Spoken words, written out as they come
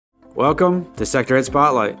Welcome to Sector Head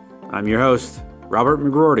Spotlight. I'm your host, Robert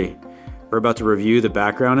McGroarty. We're about to review the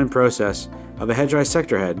background and process of a Hedgeye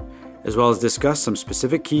sector head, as well as discuss some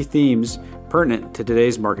specific key themes pertinent to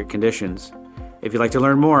today's market conditions. If you'd like to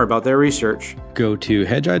learn more about their research, go to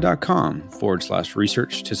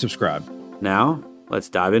hedgeye.com/research to subscribe. Now, let's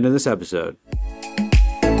dive into this episode.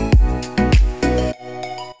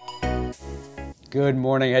 Good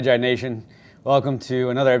morning, Hedgeye Nation. Welcome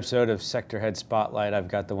to another episode of Sector Head Spotlight. I've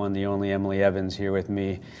got the one, the only Emily Evans here with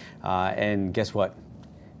me. And guess what?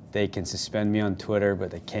 They can suspend me on Twitter,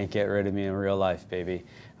 but they can't get rid of me in real life, baby.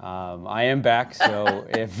 I am back, so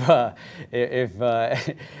if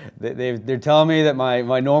they're telling me that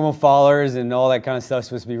my normal followers and all that kind of stuff is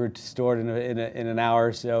supposed to be restored in an hour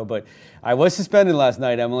or so, but I was suspended last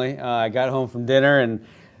night, Emily. I got home from dinner and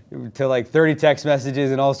to like 30 text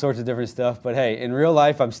messages and all sorts of different stuff. But hey, in real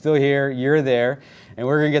life, I'm still here, you're there, and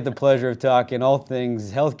we're going to get the pleasure of talking all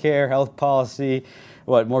things healthcare, health policy,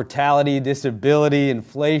 mortality, disability,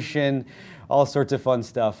 inflation, all sorts of fun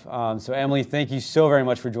stuff. So Emily, thank you so very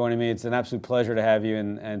much for joining me. It's an absolute pleasure to have you,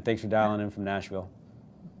 and thanks for dialing in from Nashville.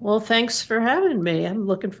 Well, thanks for having me. I'm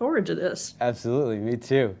looking forward to this. Absolutely, me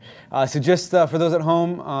too. So just for those at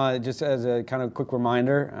home, just as a kind of quick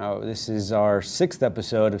reminder, this is our 6th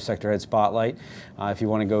episode of Sector Head Spotlight. If you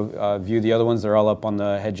want to go view the other ones, they're all up on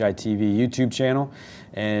the Hedgeye TV YouTube channel.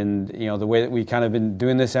 And the way that we kind of been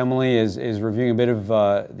doing this, Emily, is reviewing a bit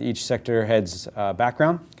of each sector head's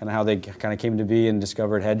background, kind of how they kind of came to be and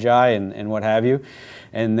discovered Hedgeye and what have you.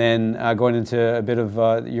 And then going into a bit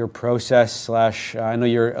of your process / I know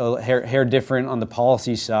you're a hair different on the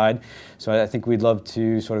policy side, so I think we'd love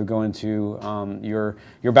to sort of go into your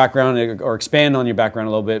background or expand on your background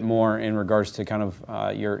a little bit more in regards to kind of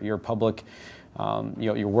your public,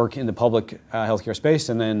 your work in the public healthcare space,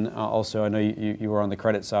 and then also I know you were on the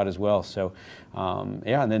credit side as well. So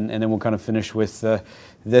and then we'll kind of finish with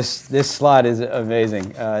this slide is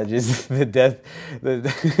amazing. Just the death. You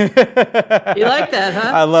like that,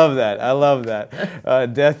 huh? I love that.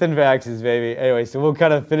 Death and vaxxes, baby. Anyway, so we'll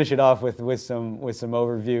kind of finish it off with some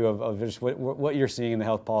overview of just what you're seeing in the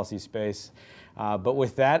health policy space. But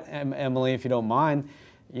with that, Emily, if you don't mind,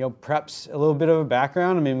 perhaps a little bit of a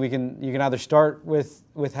background. I mean, you can either start with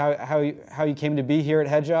how you came to be here at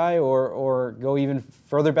Hedgeye, or go even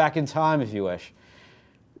further back in time if you wish.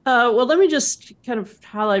 Well, let me just kind of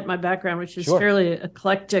highlight my background, which is fairly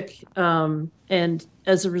eclectic, and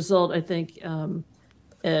as a result, I think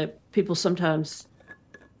people sometimes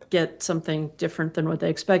get something different than what they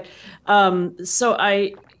expect. So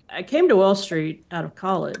I came to Wall Street out of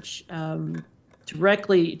college,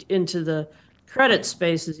 directly into the credit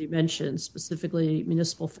space, as you mentioned, specifically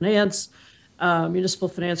municipal finance. Municipal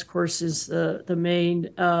finance, of course, is the main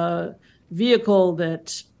vehicle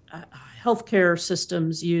that healthcare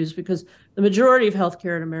systems use, because the majority of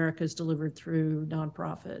healthcare in America is delivered through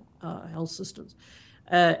nonprofit health systems.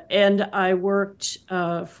 And I worked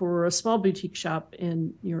for a small boutique shop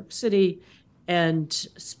in New York City and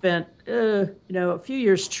spent a few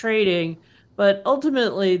years trading, but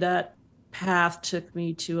ultimately that path took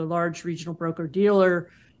me to a large regional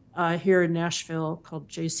broker-dealer here in Nashville called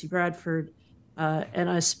J.C. Bradford,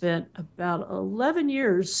 and I spent about 11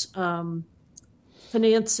 years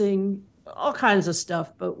financing all kinds of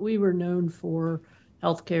stuff, but we were known for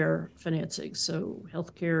healthcare financing, so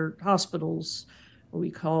healthcare hospitals, what we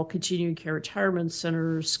call continuing care retirement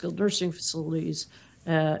centers, skilled nursing facilities,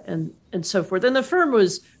 and so forth. And the firm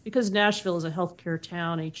was, because Nashville is a healthcare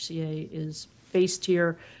town, HCA is based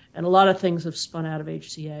here, and a lot of things have spun out of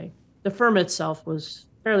HCA. The firm itself was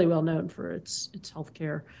fairly well known for its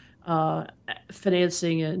healthcare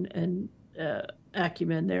financing and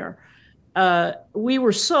acumen there. We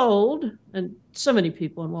were sold, and so many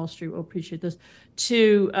people on Wall Street will appreciate this,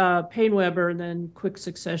 to PaineWebber, and then quick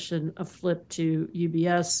succession, a flip to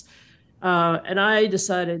UBS. And I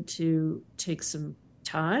decided to take some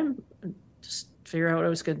time and just figure out what I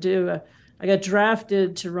was going to do. I got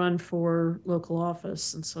drafted to run for local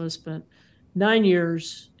office, and so I spent 9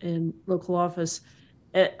 years in local office.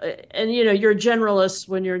 And you're a generalist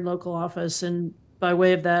when you're in local office, and by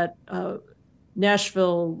way of that,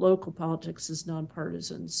 Nashville local politics is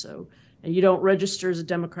nonpartisan, so and you don't register as a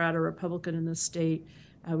Democrat or Republican in this state.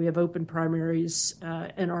 We have open primaries,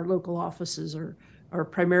 and our local offices are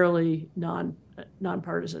primarily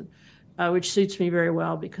nonpartisan, which suits me very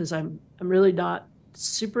well because I'm really not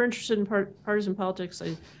super interested in partisan politics.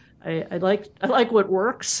 I like what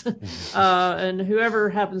works, and whoever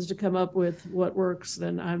happens to come up with what works,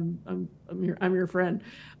 then I'm your friend.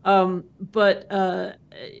 So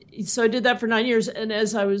I did that for 9 years, and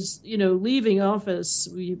as I was leaving office,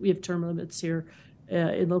 we have term limits here,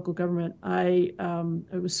 in local government, I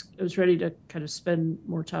was ready to kind of spend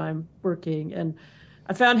more time working, and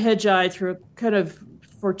I found Hedgeye through a kind of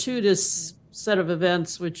fortuitous set of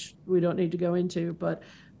events, which we don't need to go into, but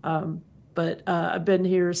I've been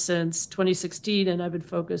here since 2016, and I've been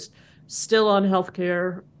focused still on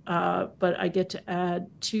healthcare, but I get to add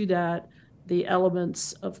to that the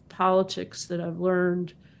elements of politics that I've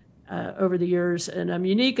learned over the years, and I'm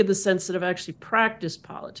unique in the sense that I've actually practiced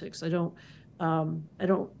politics. I don't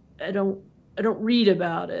read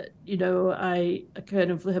about it. I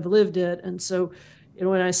kind of have lived it, and so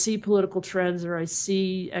when I see political trends or I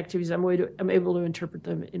see activities, I'm able to interpret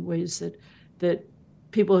them in ways that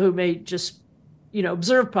people who may just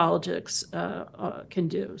observe politics can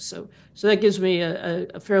do. So that gives me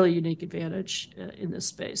a fairly unique advantage in this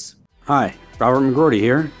space. Hi, Robert McGroarty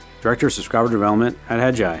here, Director of Subscriber Development at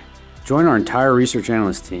Hedgeye. Join our entire research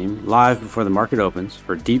analyst team live before the market opens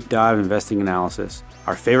for deep dive investing analysis,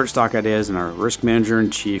 our favorite stock ideas, and our risk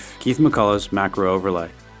manager-in-chief, Keith McCullough's macro overlay.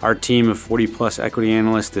 Our team of 40-plus equity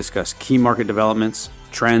analysts discuss key market developments,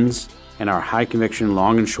 trends, and our high-conviction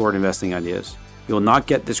long and short investing ideas. You will not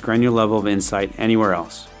get this granular level of insight anywhere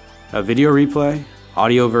else. A video replay,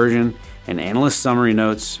 audio version, and analyst summary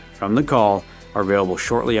notes from the call are available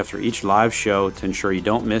shortly after each live show to ensure you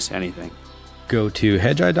don't miss anything. Go to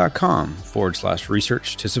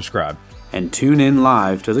hedgeye.com/research to subscribe. And tune in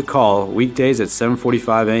live to the call weekdays at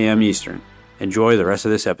 7:45 a.m. Eastern. Enjoy the rest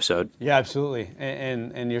of this episode. Yeah, absolutely.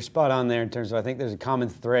 And you're spot on there in terms of, I think there's a common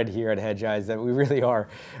thread here at Hedgeye is that we really are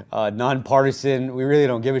nonpartisan. We really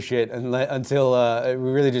don't give a shit until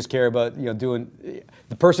we really just care about doing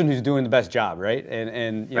the person who's doing the best job, right?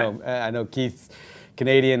 And right. I know Keith's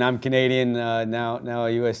Canadian, I'm Canadian, now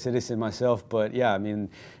a U.S. citizen myself, but yeah, I mean,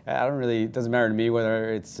 it doesn't matter to me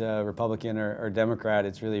whether it's Republican or Democrat.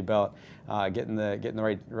 It's really about getting the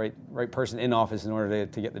right person in office in order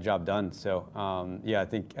to get the job done. So I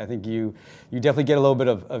think you definitely get a little bit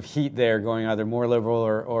of heat there, going either more liberal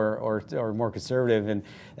or more conservative, and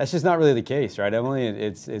that's just not really the case, right, Emily?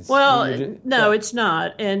 It's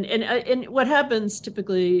not. And what happens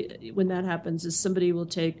typically when that happens is somebody will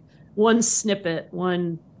take one snippet,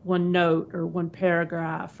 one note, or one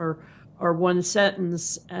paragraph, or one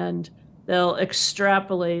sentence, and they'll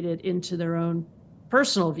extrapolate it into their own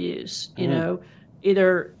personal views,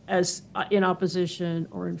 either as in opposition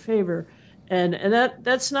or in favor, and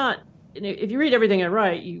that's not. If you read everything I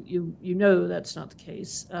write, you know that's not the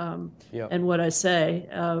case. And what I say,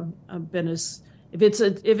 I've been as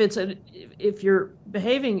if you're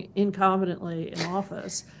behaving incompetently in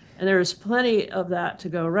office, and there's plenty of that to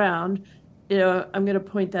go around, I'm going to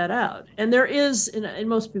point that out. And there is, and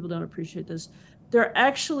most people don't appreciate this, there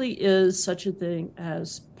actually is such a thing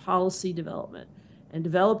as policy development, and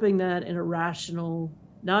developing that in a rational,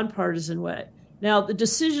 nonpartisan way. Now, the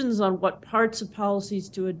decisions on what parts of policies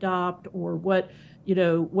to adopt, or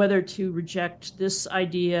whether to reject this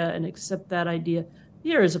idea and accept that idea,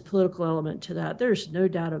 there is a political element to that. There's no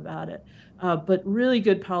doubt about it. But really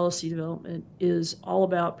good policy development is all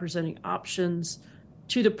about presenting options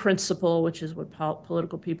to the principal, which is what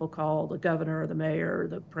political people call the governor or the mayor or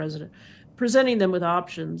the president, presenting them with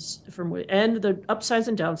options and the upsides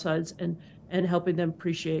and downsides, and helping them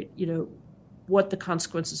appreciate, what the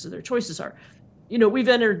consequences of their choices are. We've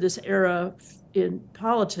entered this era in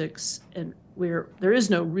politics and where there is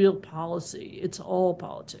no real policy. It's all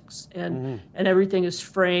politics, and everything is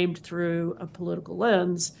framed through a political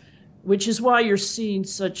lens, which is why you're seeing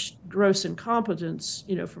such gross incompetence,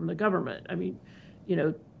 from the government. I mean,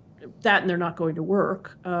 that, and they're not going to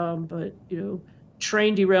work. But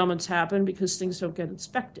train derailments happen because things don't get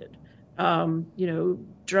inspected.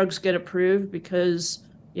 Drugs get approved because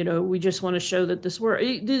we just want to show that this works.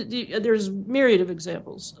 There's myriad of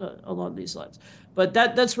examples along these lines. But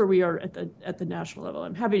that's where we are at the national level.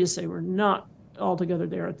 I'm happy to say we're not altogether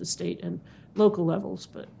there at the state and local levels,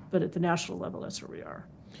 but at the national level, that's where we are.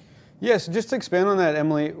 Yes, just to expand on that,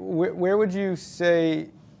 Emily, where would you say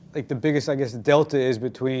the biggest, delta is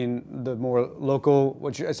between the more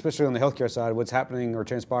local, especially on the healthcare side, what's happening or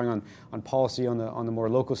transpiring on policy on the more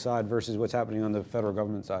local side versus what's happening on the federal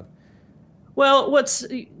government side? Well,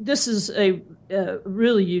 this is a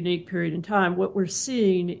really unique period in time. What we're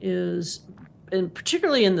seeing is, and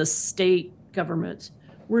particularly in the state governments,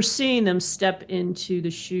 we're seeing them step into the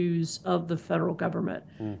shoes of the federal government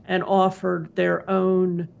and offer their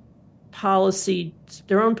own policies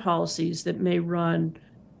that may run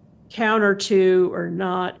counter to or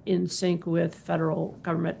not in sync with federal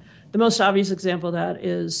government. The most obvious example of that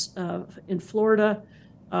is in Florida,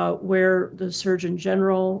 where the Surgeon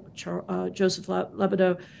General, Joseph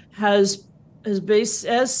Lebodeau, has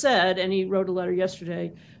has said, and he wrote a letter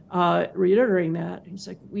yesterday reiterating that. He's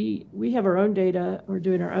like, we have our own data, we're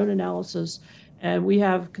doing our own analysis, and we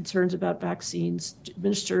have concerns about vaccines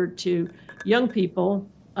administered to young people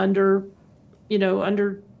under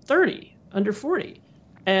 30, under 40.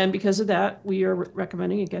 And because of that, we are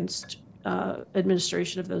recommending against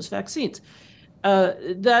administration of those vaccines.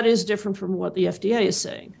 That is different from what the FDA is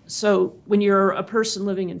saying. So when you're a person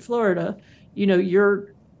living in Florida,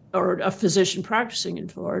 or a physician practicing in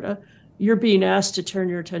Florida, you're being asked to turn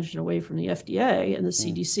your attention away from the FDA and the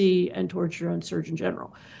CDC and towards your own Surgeon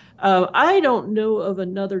General. I don't know of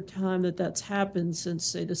another time that's happened since,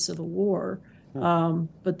 say, the Civil War.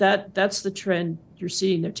 But that's the trend you're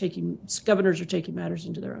seeing. Governors are taking matters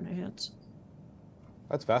into their own hands.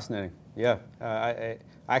 That's fascinating. Yeah, I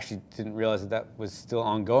actually didn't realize that was still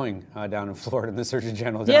ongoing down in Florida. The Surgeon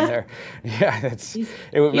General down there. Yeah,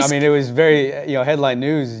 it was very headline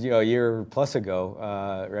news a year plus ago,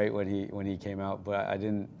 right when he came out. But I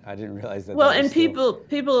didn't realize that. Well, and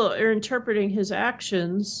people are interpreting his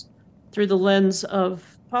actions through the lens of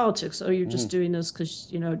politics. Oh, you're just doing this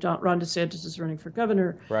because Ron DeSantis is running for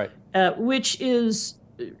governor, right? Which is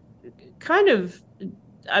kind of,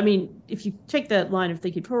 I mean, if you take that line of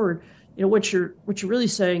thinking forward, what you're really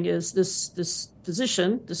saying is this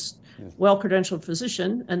physician, this well-credentialed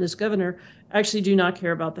physician, and this governor actually do not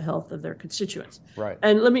care about the health of their constituents. Right.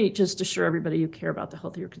 And let me just assure everybody, you care about the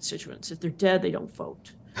health of your constituents. If they're dead, they don't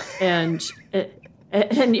vote, and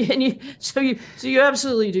you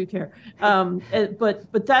absolutely do care.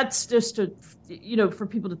 But that's just for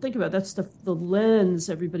people to think about. That's the lens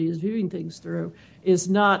everybody is viewing things through. Is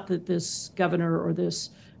not that this governor or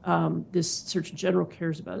this Surgeon General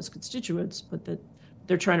cares about his constituents, but that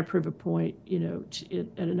they're trying to prove a point, at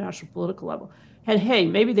a national political level. And hey,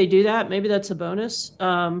 maybe they do that. Maybe that's a bonus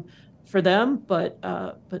for them. But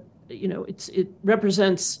it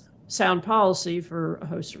represents sound policy for a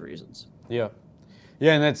host of reasons. Yeah,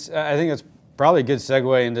 and I think that's probably a good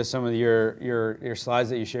segue into some of your slides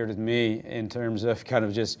that you shared with me in terms of kind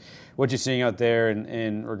of just what you're seeing out there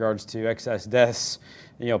in regards to excess deaths,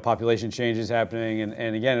 population changes happening,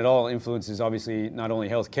 and again, it all influences obviously not only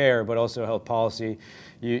health care but also health policy.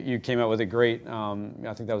 You came out with a great,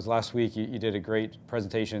 I think that was last week. You did a great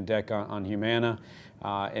presentation deck on Humana.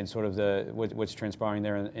 And sort of what's transpiring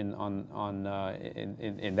there in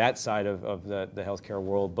that side of the healthcare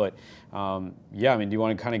world. But do you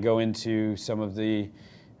want to kind of go into some of the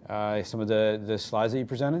slides that you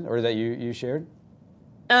presented or that you shared?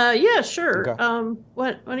 Yeah, sure. Okay.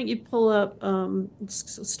 Why don't you pull up?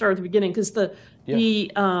 Let's start at the beginning, because the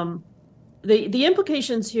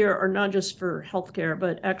implications here are not just for healthcare,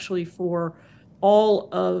 but actually for all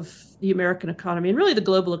of the American economy and really the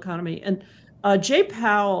global economy. And Jay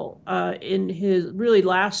Powell, in his really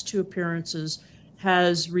last two appearances,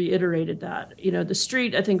 has reiterated that. The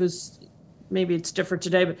street, I think, was, maybe it's different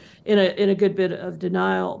today, but in a good bit of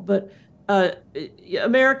denial. But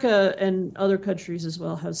America and other countries as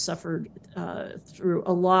well have suffered through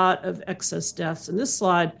a lot of excess deaths. And this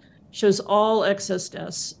slide shows all excess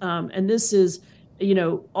deaths. And this is,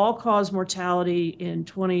 all-cause mortality in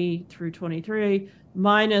 20 through 23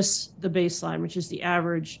 minus the baseline, which is the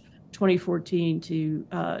average 2014 to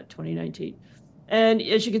 2019. And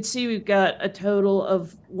as you can see, we've got a total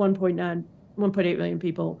of 1.8 million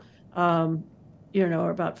people,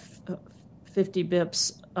 about 50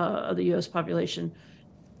 bips of the U.S. population.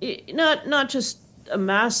 Not just a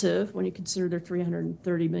massive, when you consider there are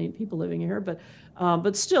 330 million people living here, but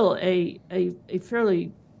still a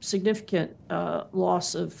fairly significant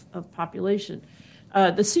loss of population.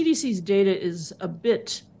 The CDC's data is a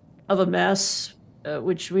bit of a mess,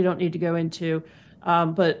 which we don't need to go into.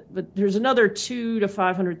 But there's another 200,000 to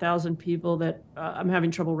 500,000 people that I'm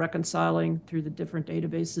having trouble reconciling through the different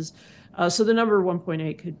databases. So the number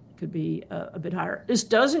 1.8 could be a bit higher. This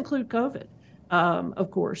does include COVID,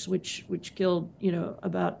 of course, which killed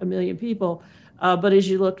about 1 million people. But as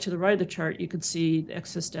you look to the right of the chart, you can see the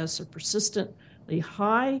excess deaths are persistently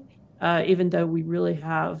high, even though we really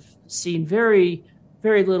have seen very,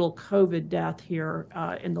 very little COVID death here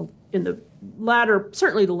in the latter,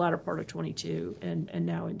 certainly the latter part of 22 and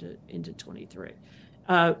now into 23.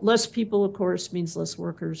 Less people, of course, means less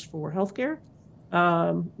workers for healthcare,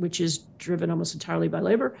 which is driven almost entirely by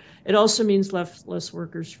labor. It also means less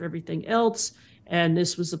workers for everything else. And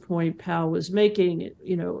this was the point Powell was making.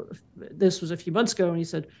 This was a few months ago, and he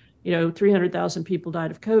said, 300,000 people died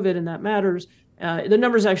of COVID, and that matters. The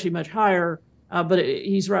number is actually much higher, but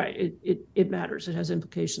he's right. It matters. It has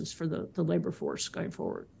implications for the labor force going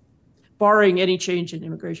forward, barring any change in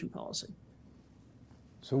immigration policy.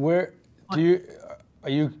 So where do you Are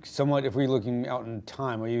you somewhat, if we're looking out in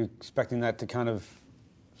time, are you expecting that to kind of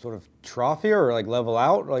sort of trough here or like level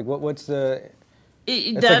out? Like what's the...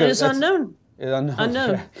 That is unknown. Unknown.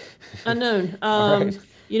 Unknown. Unknown.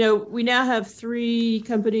 Right. We now have three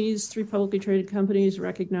publicly traded companies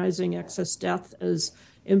recognizing excess death as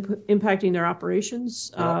impacting their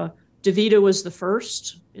operations. Yep. DaVita was the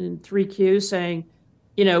first in 3Q saying,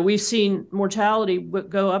 we've seen mortality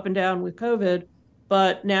go up and down with COVID,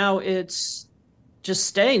 but now it's just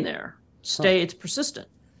staying there. It's persistent.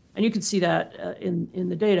 And you can see that in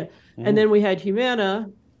the data. Mm-hmm. And then we had Humana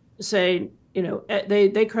say,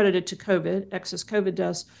 they credited to COVID, excess COVID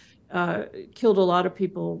deaths, killed a lot of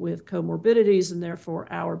people with comorbidities, and therefore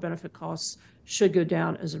our benefit costs should go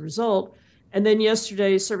down as a result. And then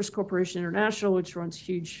yesterday, Service Corporation International, which runs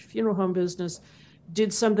huge funeral home business,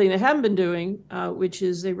 did something they haven't been doing, which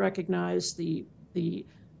is they recognized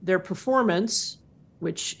their performance,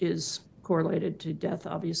 which is correlated to death,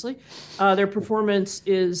 obviously. Their performance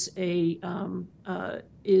is a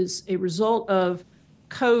result of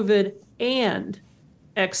COVID and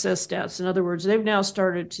excess deaths. In other words, they've now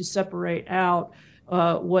started to separate out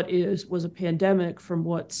what was a pandemic from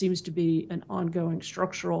what seems to be an ongoing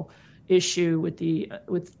structural issue with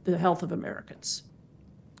the health of Americans.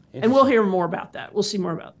 And we'll hear more about that. We'll see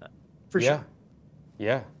more about that for sure.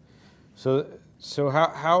 Yeah. So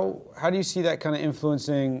how do you see that kind of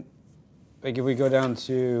influencing? Like if we go down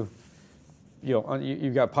to,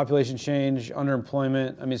 you've got population change,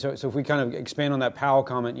 underemployment. I mean, so if we kind of expand on that Powell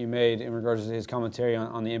comment you made in regards to his commentary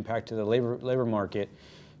on the impact to the labor market,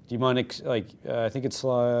 do you mind, I think it's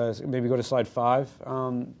maybe go to slide 5,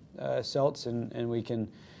 Seltz, and we can,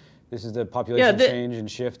 this is the population change and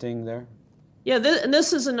shifting there. Yeah, and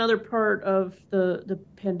this is another part of the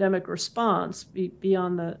pandemic response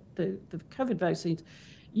beyond the COVID vaccines.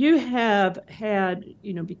 You have had,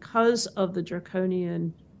 because of the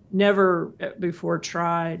draconian, never before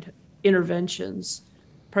tried interventions,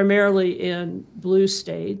 primarily in blue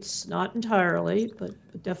states, not entirely, but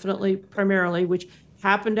definitely primarily, which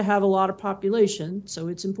happen to have a lot of population, so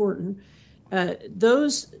it's important.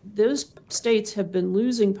 Those states have been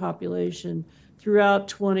losing population throughout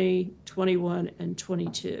 2021 and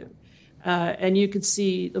 22. And you can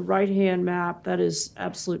see the right-hand map, that is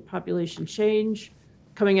absolute population change,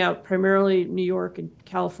 coming out primarily New York and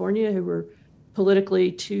California, who were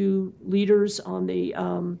politically two leaders on the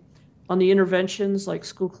interventions like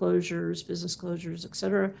school closures, business closures, et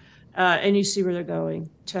cetera. And you see where they're going,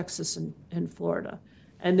 Texas and Florida.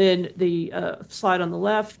 And then the slide on the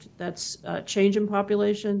left, that's change in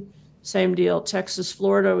population. Same deal, Texas,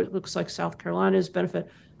 Florida. It looks like South Carolina's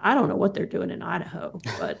benefit. I don't know what they're doing in Idaho,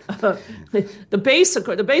 but the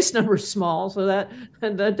base number is small, so that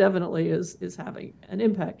definitely is having an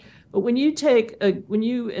impact. But when you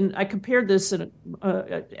and I compared this at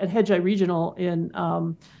Hedgeye Regional in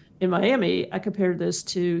Miami, I compared this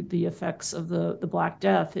to the effects of the Black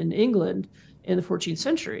Death in England in the 14th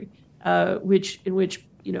century, in which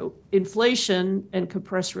inflation and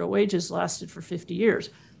compressed real wages lasted for 50 years.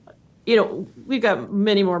 We've got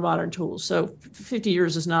many more modern tools, so 50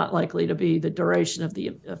 years is not likely to be the duration of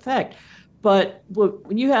the effect. But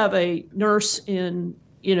when you have a nurse who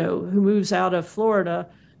moves out of Florida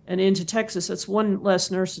and into Texas, that's one less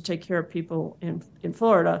nurse to take care of people in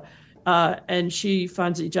Florida, and she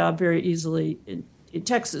finds a job very easily in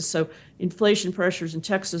Texas. So inflation pressures in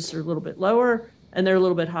Texas are a little bit lower, and they're a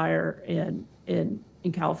little bit higher in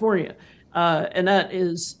California. And that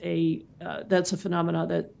is that's a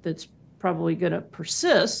phenomena that's probably going to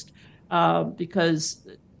persist because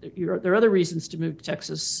there are other reasons to move to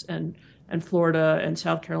Texas and Florida and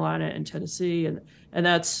South Carolina and Tennessee, and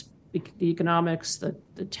that's the economics,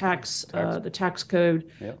 the tax code,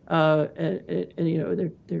 yep.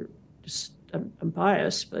 And they're just I'm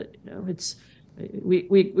biased, but it's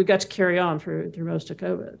we got to carry on through most of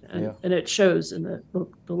COVID, and it shows in the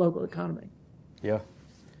local economy. Yeah.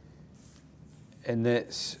 And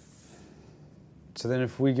so then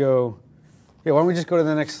if we go, why don't we just go to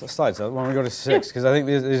the next slide? So why don't we go to 6? Because I think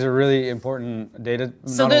these are really important data.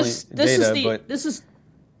 So this is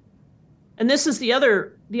the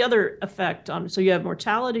other effect on. So you have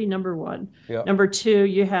mortality, number 1. Yep. Number 2,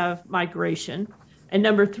 you have migration, and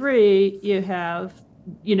number 3, you have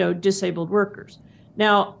disabled workers.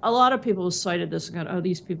 Now, a lot of people have cited this and gone,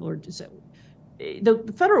 these people are disabled.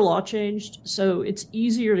 The federal law changed, so it's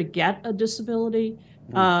easier to get a disability,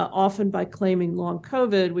 often by claiming long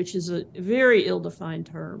COVID, which is a very ill-defined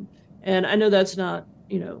term. And I know that's not,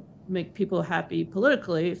 make people happy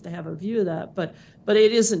politically if they have a view of that, but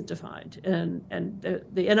it isn't defined. And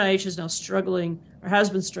the NIH is now struggling, or has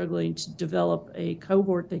been struggling, to develop a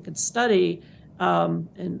cohort they could study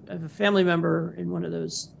And I have a family member in one of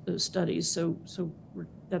those studies, so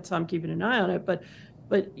that's how I'm keeping an eye on it. But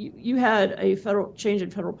you had a federal change in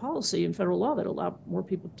federal policy and federal law that allowed more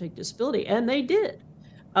people to take disability, and they did.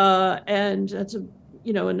 And that's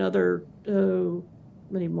another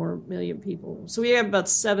many more million people. So we have about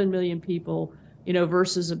 7 million people,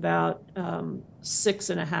 versus about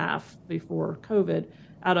 6.5 before COVID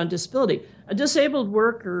out on disability. A disabled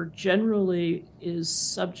worker generally is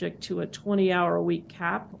subject to a 20-hour-a-week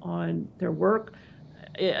cap on their work,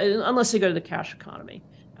 unless they go to the cash economy,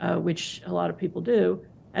 which a lot of people do.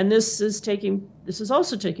 And this is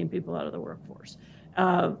also taking people out of the workforce.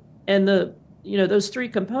 And those three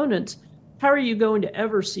components. How are you going to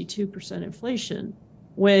ever see 2% inflation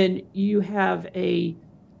when you have a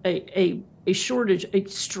shortage, a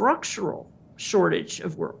structural shortage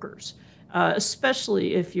of workers,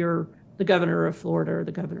 especially if you're the governor of Florida or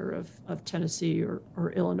the governor of Tennessee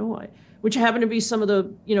or Illinois, which happen to be some of the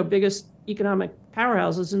biggest economic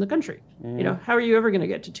powerhouses in the country. Mm-hmm. How are you ever going to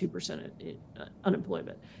get to 2%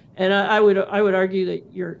 unemployment? And I would argue that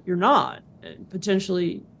you're not,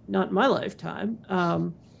 potentially not in my lifetime,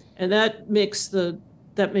 and that makes the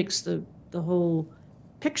whole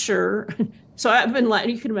picture. So I've been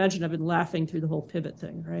you can imagine I've been laughing through the whole pivot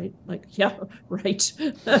thing, right? Like, yeah, right.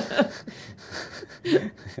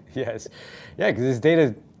 Yes, yeah, because this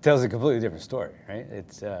data tells a completely different story, right?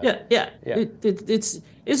 It's yeah. This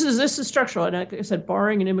is structural, and like I said,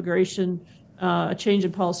 barring an immigration a change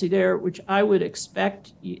in policy there, which I would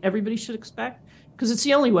expect everybody should expect, because it's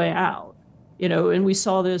the only way out. And we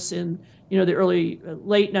saw this in the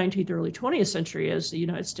late 19th, early 20th century as the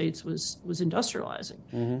United States was industrializing.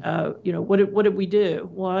 Mm-hmm. What did we do?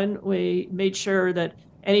 One, we made sure that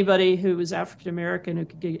anybody who was African American who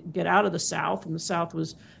could get out of the South, and the South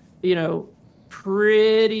was,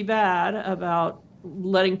 pretty bad about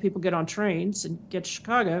letting people get on trains and get to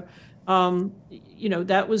Chicago.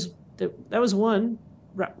 That was one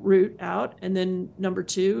route out, and then number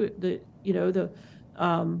two,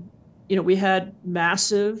 we had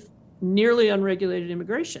massive, nearly unregulated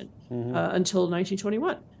immigration until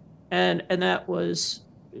 1921, and that was,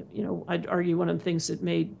 I'd argue, one of the things that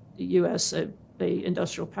made the U.S. a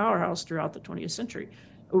industrial powerhouse throughout the 20th century.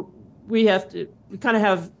 We kind of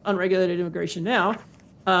have unregulated immigration now,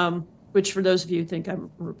 which, for those of you who think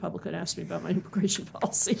I'm a Republican, ask me about my immigration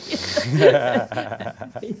policy.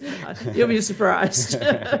 You'll be surprised. You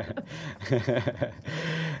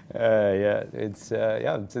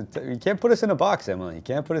can't put us in a box, Emily. You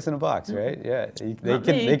can't put us in a box, right? Yeah,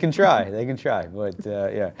 they can try, but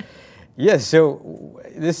yeah. So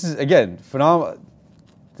this is, again, phenomenal.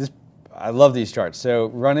 I love these charts. So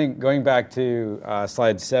going back to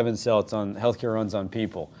slide 7, it's on healthcare runs on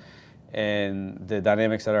people, and the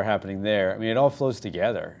dynamics that are happening there. I mean, it all flows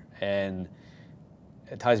together, and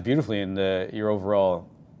it ties beautifully into your overall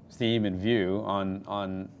theme and view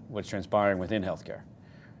on what's transpiring within healthcare.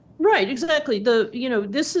 Right, exactly.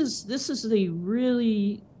 This is the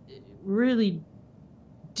really, really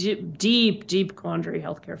deep quandary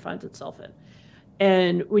healthcare finds itself in.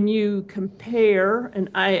 And when you compare,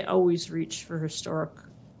 and I always reach for historic,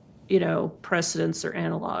 precedents or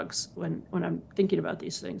analogs when I'm thinking about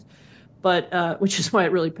these things, but which is why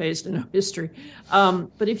it really pays to know history.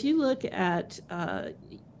 But if you look at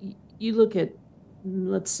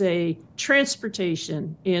let's say,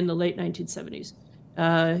 transportation in the late 1970s,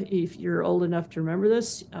 if you're old enough to remember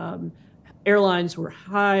this, airlines were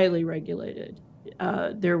highly regulated.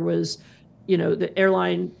 There was, the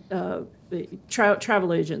airline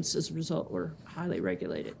travel agents, as a result, were highly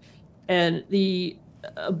regulated, and the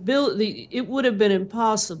ability, it would have been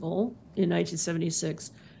impossible in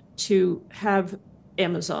 1976 to have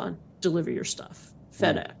Amazon deliver your stuff,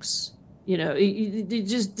 FedEx. It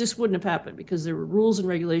just wouldn't have happened, because there were rules and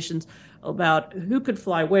regulations about who could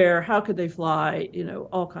fly where, how could they fly,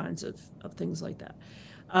 all kinds of things like that.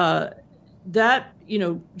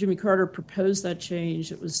 Jimmy Carter proposed that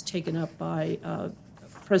change. It was taken up by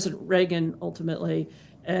President Reagan ultimately,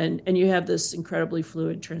 and you have this incredibly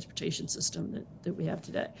fluid transportation system that we have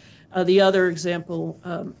today. The other example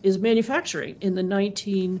is manufacturing. In the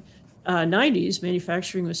 1990s,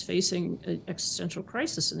 manufacturing was facing an existential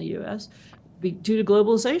crisis in the U.S. due to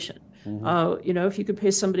globalization. Mm-hmm. If you could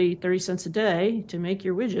pay somebody 30 cents a day to make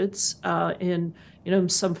your widgets in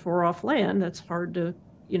some far-off land, that's hard to,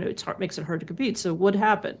 makes it hard to compete. So what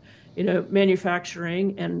happened?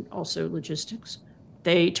 Manufacturing and also logistics,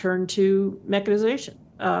 they turned to mechanization,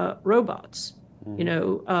 robots,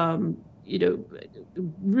 mm-hmm.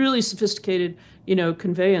 Really sophisticated,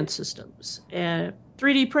 conveyance systems, and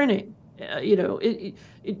 3D printing,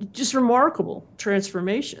 It just remarkable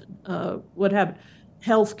transformation. What happened?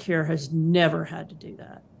 Healthcare has never had to do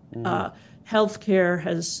that. Healthcare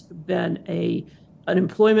has been an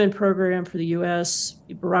employment program for the U.S.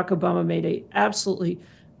 Barack Obama made a absolutely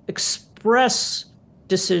express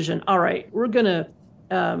decision. All right, we're going to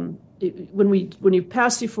when you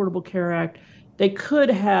passed the Affordable Care Act, they could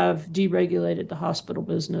have deregulated the hospital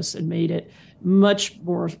business and made it much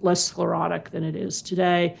less sclerotic than it is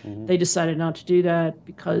today. They decided not to do that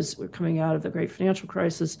because we're coming out of the great financial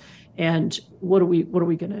crisis, and what are we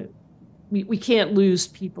going to? We can't lose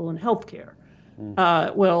people in healthcare.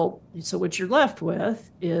 So what you're left with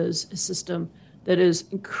is a system that is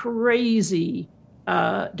crazy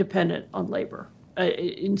dependent on labor,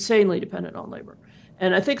 insanely dependent on labor.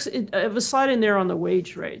 And I think I have a slide in there on the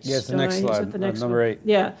wage rates. Yes, the next slide, number 8.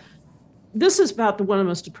 Yeah. This is about one of the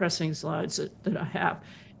most depressing slides that I have.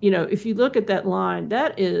 If you look at that line,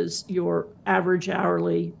 that is your average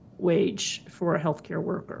hourly wage for a healthcare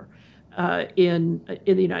worker in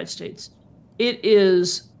the United States.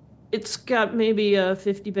 It's got maybe a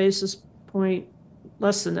 50 basis point,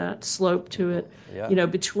 less than that, slope to it,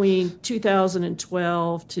 between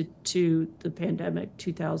 2012 to the pandemic,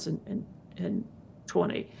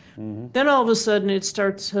 2020. Then all of a sudden it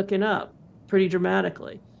starts hooking up pretty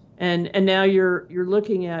dramatically. And now you're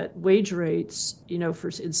looking at wage rates,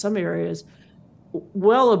 in some areas,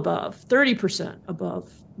 well above, 30% above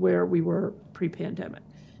where we were pre-pandemic.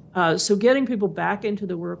 So getting people back into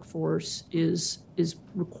the workforce is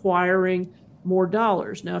requiring more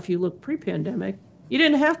dollars. Now, if you look pre-pandemic, you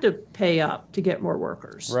didn't have to pay up to get more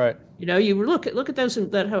workers. Right. You look at those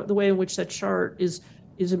the way in which that chart is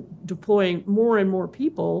deploying more and more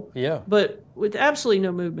people. Yeah. But with absolutely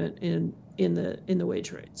no movement in the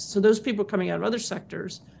wage rates. So those people coming out of other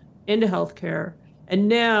sectors into healthcare, and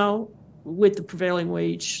now with the prevailing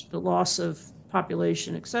wage, the loss of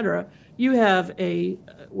population, et cetera, you have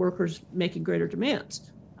workers making greater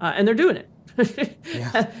demands, and they're doing it.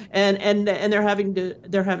 Yeah. and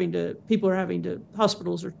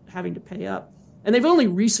hospitals are having to pay up, and they've only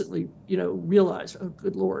recently realized, oh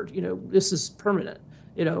good Lord, this is permanent.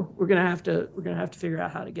 We're gonna have to figure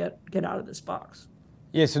out how to get out of this box.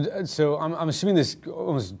 Yeah, so I'm assuming this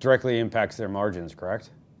almost directly impacts their margins, correct?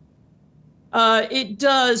 It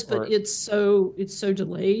does, but it's so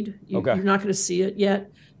delayed. You're not going to see it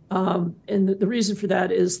yet. And the reason for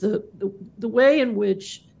that is the way in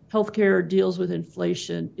which healthcare deals with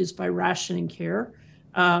inflation is by rationing care.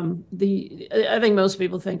 I think most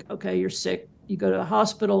people think, okay, you're sick, you go to the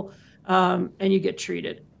hospital, and you get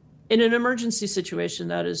treated. In an emergency situation,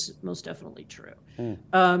 that is most definitely true.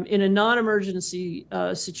 In a non-emergency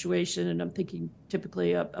situation, and I'm thinking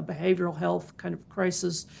typically a behavioral health kind of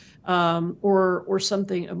crisis, or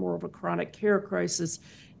something more of a chronic care crisis,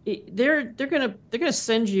 they're gonna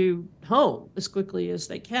send you home as quickly as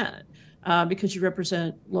they can, because you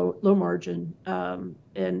represent low margin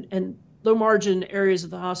and low margin areas of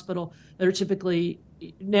the hospital that are typically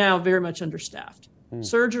now very much understaffed.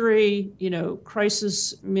 Surgery,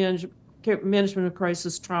 crisis management of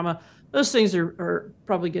crisis, trauma, those things are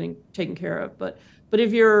probably getting taken care of. But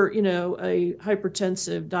if you're, a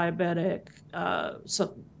hypertensive, diabetic,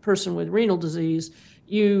 some person with renal disease,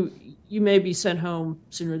 you may be sent home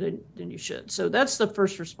sooner than you should. So that's the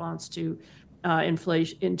first response to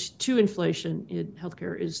inflation in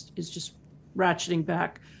healthcare is just ratcheting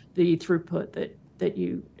back the throughput that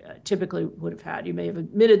you typically would have had. You may have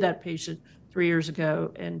admitted that patient 3 years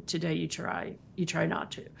ago, and today you try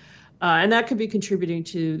not to. And that could be contributing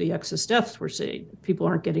to the excess deaths we're seeing. People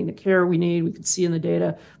aren't getting the care we need. We can see in the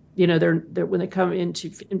data, they're when they come into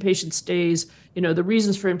inpatient stays, the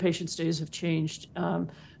reasons for inpatient stays have changed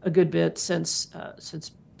a good bit since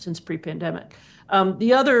pre-pandemic.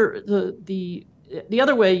 The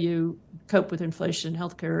other way you cope with inflation in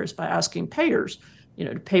healthcare is by asking payers,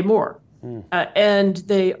 to pay more. And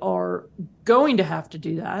they are going to have to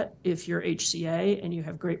do that if you're HCA and you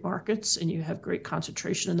have great markets and you have great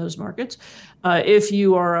concentration in those markets. If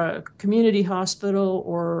you are a community hospital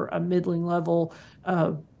or a middling level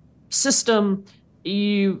system,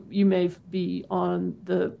 you may be on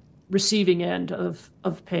the receiving end of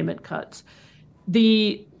payment cuts.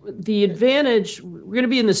 The advantage, we're going to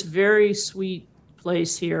be in this very sweet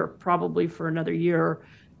place here probably for another year,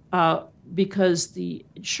 because the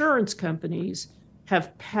insurance companies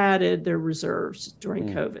have padded their reserves during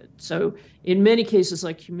COVID. So in many cases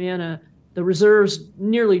like Humana, the reserves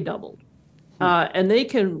nearly doubled. And they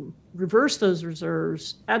can reverse those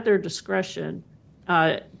reserves at their discretion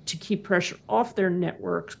to keep pressure off their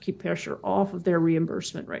networks, keep pressure off of their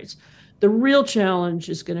reimbursement rates. The real challenge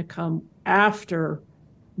is going to come after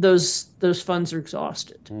those funds are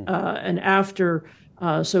exhausted. And after,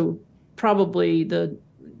 so probably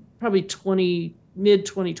mid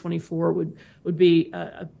 2024 would be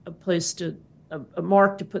a place a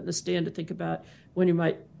mark to put in the stand to think about when you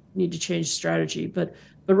might need to change strategy. But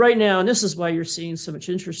right now, and this is why you're seeing so much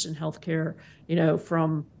interest in healthcare,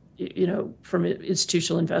 from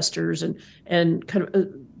institutional investors and kind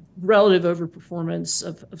of relative overperformance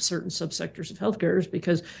of certain subsectors of healthcare, is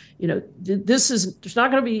because there's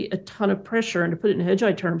not going to be a ton of pressure. And to put it in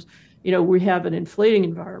Hedgeye terms, we have an inflating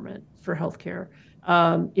environment for healthcare.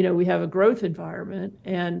 We have a growth environment,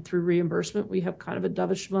 and through reimbursement, we have kind of a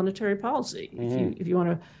dovish monetary policy, if you want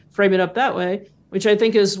to frame it up that way, which I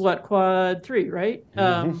think is what Quad 3, right?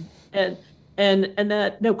 And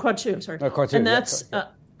that Quad 2. I'm sorry. No, Quad 2. And that's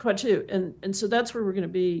Quad 2, and so that's where we're going to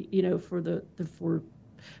be, for the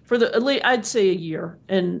at least I'd say a year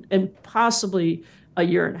and possibly a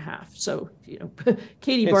year and a half. So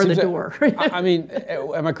Katie barred the door. I mean,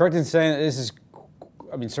 am I correct in saying that this is?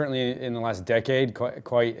 I mean, certainly in the last decade,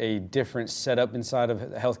 quite a different setup inside of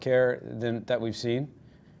healthcare than that we've seen?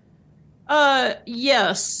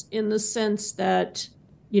 Yes, in the sense that,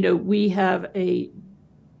 we have a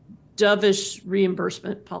dovish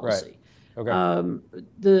reimbursement policy. Right. Okay.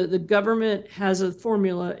 The government has a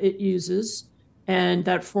formula it uses, and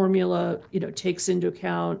that formula, takes into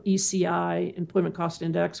account ECI, Employment Cost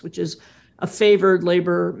Index, which is a favored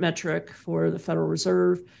labor metric for the Federal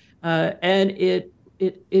Reserve, and it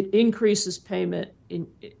increases payment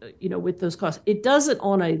with those costs. It does it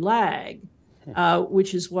on a lag,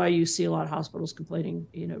 which is why you see a lot of hospitals complaining,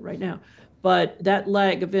 right now. But that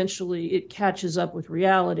lag eventually it catches up with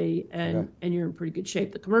reality, and you're in pretty good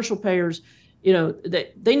shape. The commercial payers,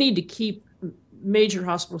 they need to keep major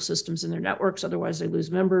hospital systems in their networks, otherwise they lose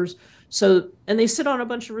members. So, and they sit on a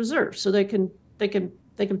bunch of reserves, so they can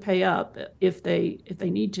pay up if they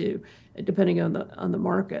need to, depending on the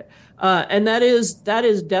market. And that is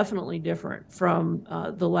definitely different from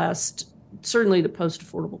the last, certainly the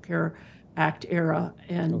post-Affordable Care Act era.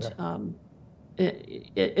 And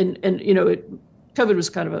COVID was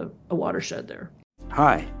kind of a watershed there.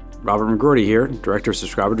 Hi, Robert McGroarty here, Director of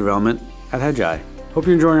Subscriber Development at Hedgeye. Hope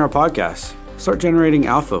you're enjoying our podcast. Start generating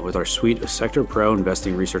alpha with our suite of Sector Pro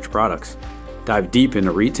investing research products. Dive deep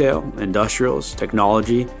into retail, industrials,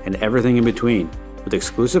 technology, and everything in between, with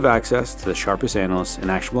exclusive access to the sharpest analysts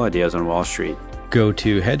and actionable ideas on Wall Street. Go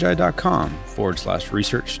to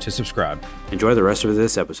hedgeye.com/research to subscribe. Enjoy the rest of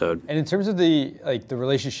this episode. And in terms of the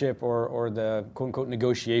relationship or the quote unquote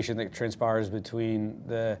negotiation that transpires between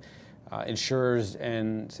the insurers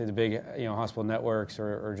and say the big hospital networks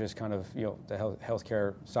or just kind of the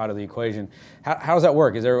healthcare side of the equation, how does that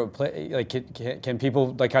work? Is there can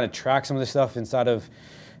people kind of track some of this stuff inside of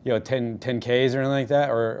 10Ks or anything like that,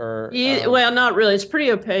 well, not really. It's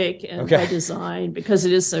pretty opaque and by design because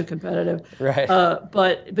it is so competitive. Right.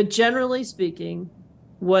 But generally speaking,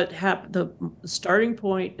 what happened? The starting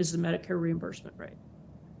point is the Medicare reimbursement rate.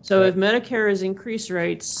 So if Medicare has increased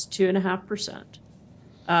rates 2.5%,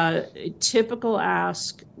 a typical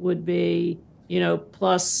ask would be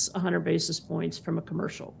plus 100 basis points from a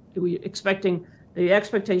commercial. The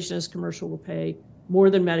expectation is commercial will pay more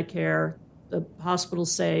than Medicare. The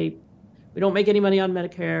hospitals say, we don't make any money on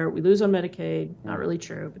Medicare, we lose on Medicaid. Not really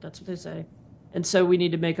true, but that's what they say. And so we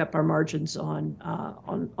need to make up our margins on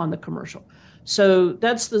the commercial. So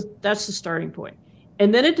that's the starting point.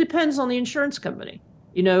 And then it depends on the insurance company.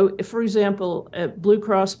 If, for example, Blue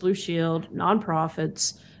Cross Blue Shield,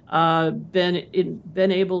 nonprofits,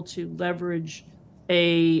 been able to leverage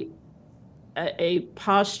a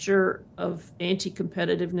posture of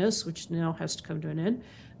anti-competitiveness, which now has to come to an end,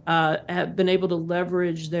 have been able to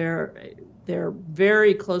leverage their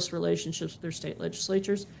very close relationships with their state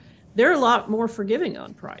legislatures, they're a lot more forgiving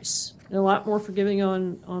on price. They're a lot more forgiving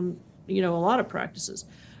on a lot of practices.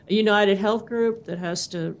 A United Health Group that has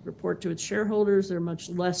to report to its shareholders, they're much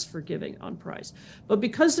less forgiving on price. But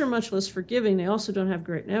because they're much less forgiving, they also don't have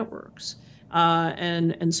great networks.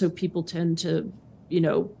 And so people tend to,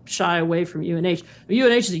 shy away from UNH.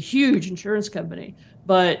 UNH is a huge insurance company,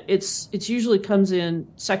 but it's usually comes in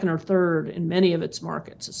second or third in many of its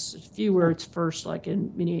markets. It's a few where it's first, like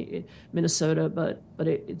in Minnesota, but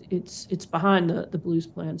it's behind the Blues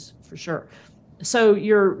plans for sure. So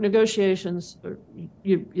your negotiations,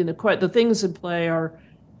 the things in play are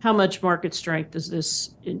how much market strength does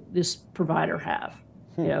this provider have?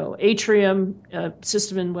 Atrium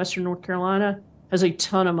system in Western North Carolina has a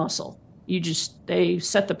ton of muscle. They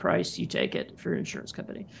set the price, you take it for your insurance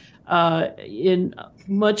company. In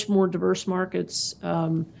much more diverse markets,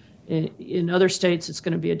 In other states, it's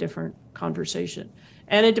going to be a different conversation.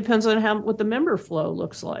 And it depends on what the member flow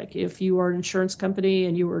looks like. If you are an insurance company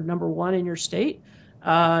and you are number one in your state,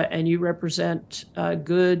 and you represent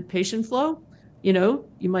good patient flow, you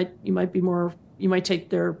might be more, you might take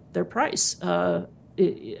their price, be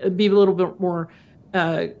a little bit more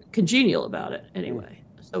congenial about it anyway.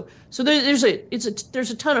 So there's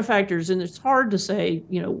a ton of factors, and it's hard to say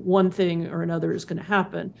one thing or another is going to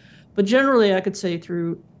happen. But generally, I could say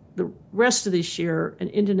through the rest of this year and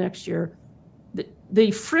into next year,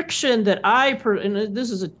 the friction that and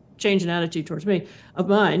this is a change in attitude towards me of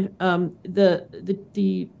mine,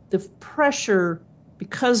 the pressure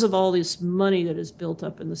because of all this money that is built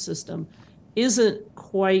up in the system isn't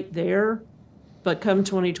quite there. But come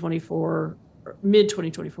 2024, mid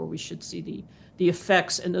 2024, we should see the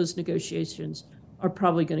effects, and those negotiations are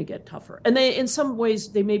probably going to get tougher. And they, in some ways,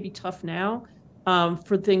 they may be tough now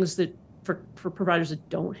for things that for providers that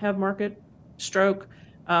don't have market stroke,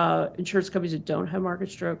 insurance companies that don't have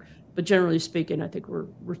market stroke. But generally speaking, I think we're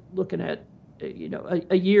looking at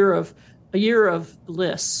a year of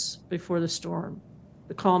bliss before the storm,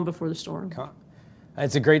 the calm before the storm.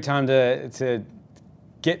 It's a great time to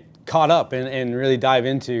get caught up and really dive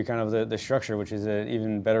into kind of the structure, which is an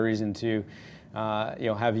even better reason to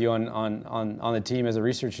have you on the team as a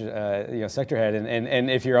research sector head, and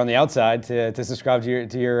if you're on the outside to subscribe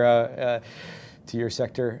to your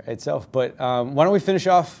sector itself. But why don't we finish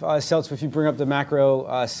off, Seltz, if you bring up the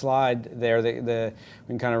macro slide there, we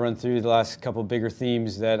can kind of run through the last couple of bigger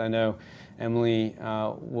themes that I know Emily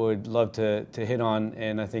would love to hit on,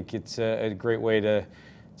 and I think it's a great way to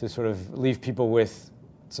sort of leave people with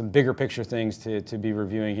some bigger picture things to be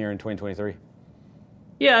reviewing here in 2023.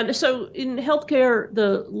 Yeah, so in healthcare,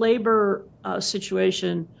 the labor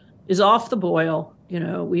situation is off the boil.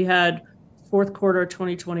 We had fourth quarter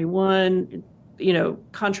 2021,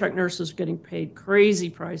 contract nurses getting paid crazy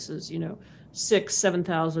prices,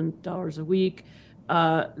 $6,000-$7,000 a week.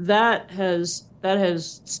 That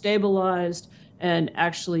has stabilized and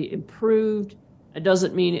actually improved. It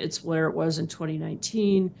doesn't mean it's where it was in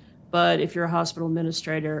 2019, but if you're a hospital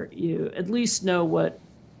administrator, you at least know what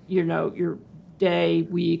your day,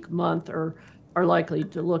 week, month are likely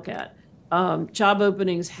to look at. Job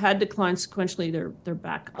openings had declined sequentially. They're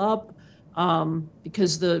back up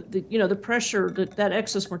because the pressure, that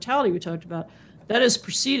excess mortality we talked about, that is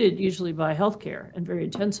preceded usually by healthcare and very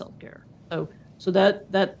intense healthcare. So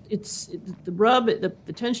that it's the rub,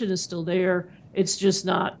 the tension is still there. It's just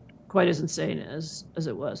not quite as insane as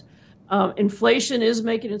it was. Inflation is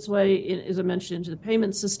making its way, as I mentioned, into the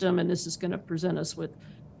payment system, and this is going to present us with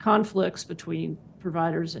conflicts between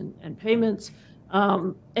providers and payments.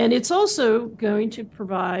 And it's also going to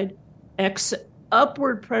provide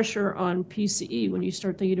upward pressure on PCE when you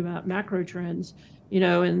start thinking about macro trends,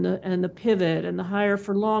 and the pivot and the higher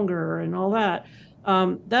for longer and all that.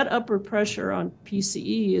 That upward pressure on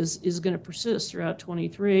PCE is going to persist throughout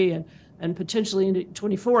 23 and potentially into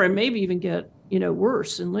 24, and maybe even get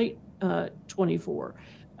worse in late 24.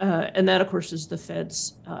 And that, of course, is the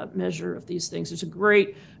Fed's measure of these things. There's a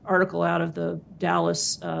great article out of the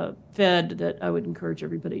Dallas Fed that I would encourage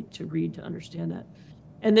everybody to read to understand that.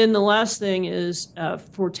 And then the last thing is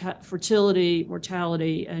fertility,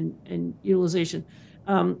 mortality, and utilization.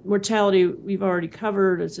 Mortality, we've already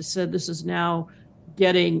covered. As I said, this is now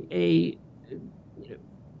getting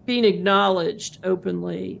being acknowledged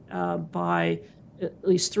openly by at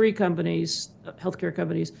least 3 companies, healthcare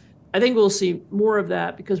companies. I think we'll see more of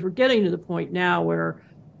that because we're getting to the point now where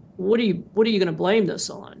what are you going to blame this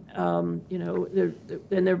on? There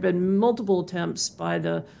have been multiple attempts by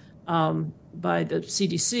the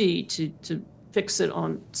CDC to fix it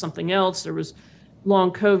on something else. There was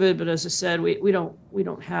long COVID, but as I said, we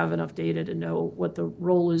don't have enough data to know what the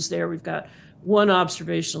role is there. We've got one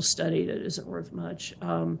observational study that isn't worth much.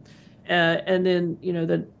 And then,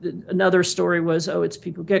 another story was, it's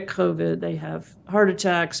people get COVID, they have heart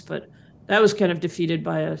attacks, but that was kind of defeated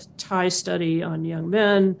by a Thai study on young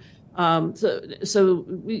men. So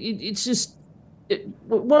it's just,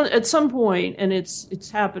 at some point, and it's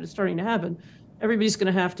starting to happen, everybody's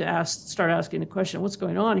going to have to start asking the question, what's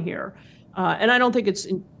going on here? And I don't think it's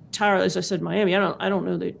entirely, as I said, Miami, I don't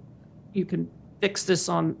know that you can fix this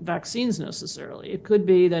on vaccines necessarily. It could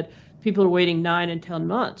be that people are waiting 9 and 10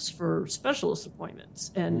 months for specialist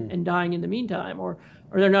appointments and dying in the meantime, or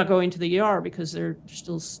they're not going to the ER because they're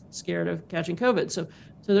still scared of catching COVID. So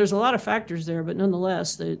there's a lot of factors there, but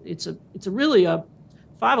nonetheless, it's really a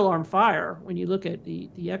 5-alarm fire when you look at the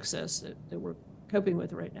excess that we're coping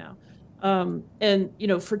with right now.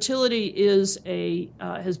 And fertility is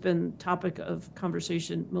has been topic of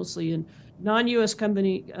conversation mostly in non-U.S.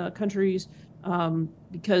 countries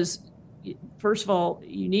because, first of all,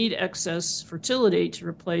 you need excess fertility to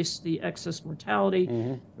replace the excess mortality.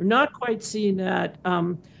 Mm-hmm. We're not quite seeing that,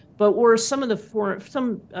 but where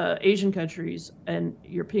some Asian countries and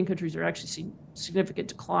European countries are actually seeing significant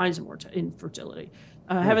declines in fertility.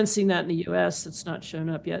 I haven't seen that in the U.S. It's not shown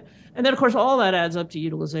up yet. And then, of course, all that adds up to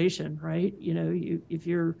utilization, right? If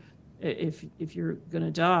you're going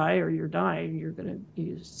to die or you're dying, you're going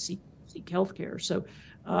to seek healthcare.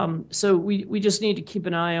 So we just need to keep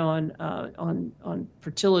an eye on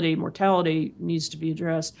fertility. Mortality needs to be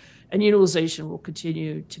addressed, and utilization will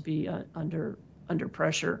continue to be under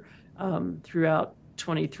pressure throughout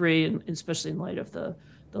 23, and especially in light of the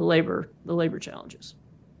labor challenges.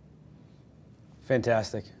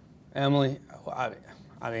 Fantastic. Emily,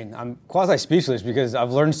 I mean, I'm quasi-speechless because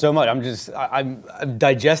I've learned so much. I'm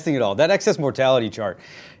digesting it all. That excess mortality chart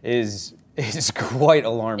is quite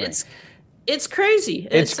alarming. It's crazy.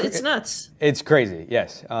 It's nuts. It's crazy,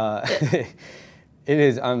 yes. It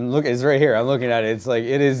is. It's right here. I'm looking at it. It's like,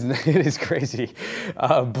 it is crazy.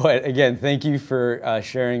 But again, thank you for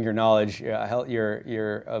sharing your knowledge.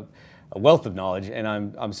 You're a wealth of knowledge, and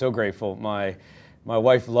I'm so grateful. My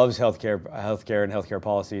wife loves healthcare and healthcare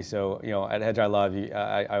policy. So, at Hedgeye Live,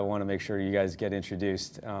 I want to make sure you guys get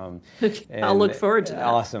introduced. I'll look forward to that.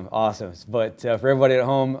 Awesome. But for everybody at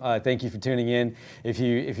home, thank you for tuning in. If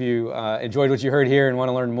you enjoyed what you heard here and want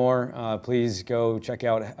to learn more, please go check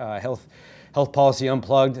out Health Policy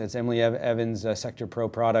Unplugged. That's Emily Evans' Sector Pro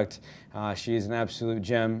product. She is an absolute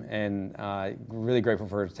gem, and really grateful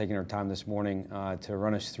for her taking her time this morning to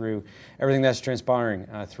run us through everything that's transpiring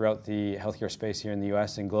throughout the healthcare space here in the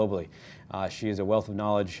U.S. and globally. She is a wealth of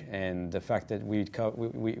knowledge, and the fact that we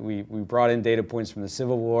brought in data points from the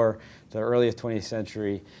Civil War to the earliest 20th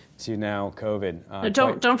century to now COVID.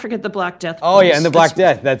 Don't forget the Black Death. Oh yeah, and the Black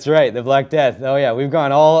Death. That's right, the Black Death. Oh yeah, we've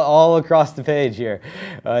gone all across the page here.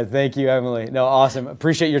 Thank you, Emily. No, awesome.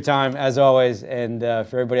 Appreciate your time as always, and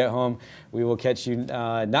for everybody at home, we will catch you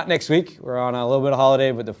not next week. We're on a little bit of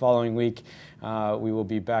holiday, but the following week we will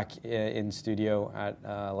be back in studio at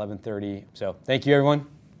 11:30. So thank you, everyone.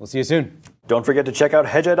 We'll see you soon. Don't forget to check out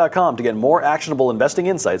Hedgeye.com to get more actionable investing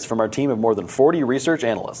insights from our team of more than 40 research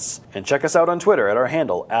analysts. And check us out on Twitter at our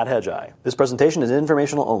handle, @Hedgeye. This presentation is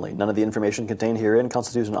informational only. None of the information contained herein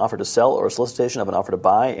constitutes an offer to sell or a solicitation of an offer to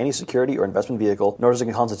buy any security or investment vehicle, nor does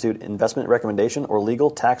it constitute investment recommendation or legal,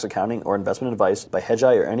 tax, accounting, or investment advice by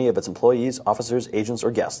Hedgeye or any of its employees, officers, agents, or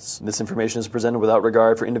guests. This information is presented without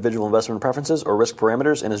regard for individual investment preferences or risk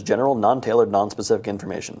parameters and is general, non-tailored, non-specific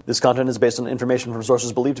information. This content is based on information from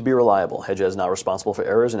sources believed to be reliable. Hedgeye is not responsible for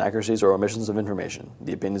errors, inaccuracies, or omissions of information.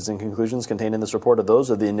 The opinions and conclusions contained in this report are those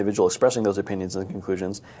of the individual expressing those opinions and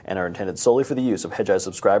conclusions and are intended solely for the use of Hedgeye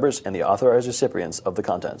subscribers and the authorized recipients of the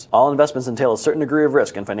content. All investments entail a certain degree of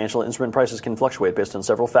risk, and financial instrument prices can fluctuate based on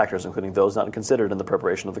several factors, including those not considered in the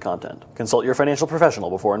preparation of the content. Consult your financial professional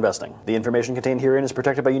before investing. The information contained herein is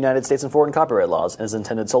protected by United States and foreign copyright laws and is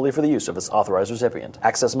intended solely for the use of its authorized recipient.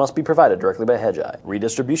 Access must be provided directly by Hedgeye.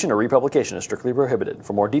 Redistribution or republication is strictly prohibited.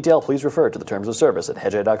 For more detail, please refer to the terms of service at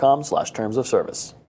hedgeye.com/terms of service.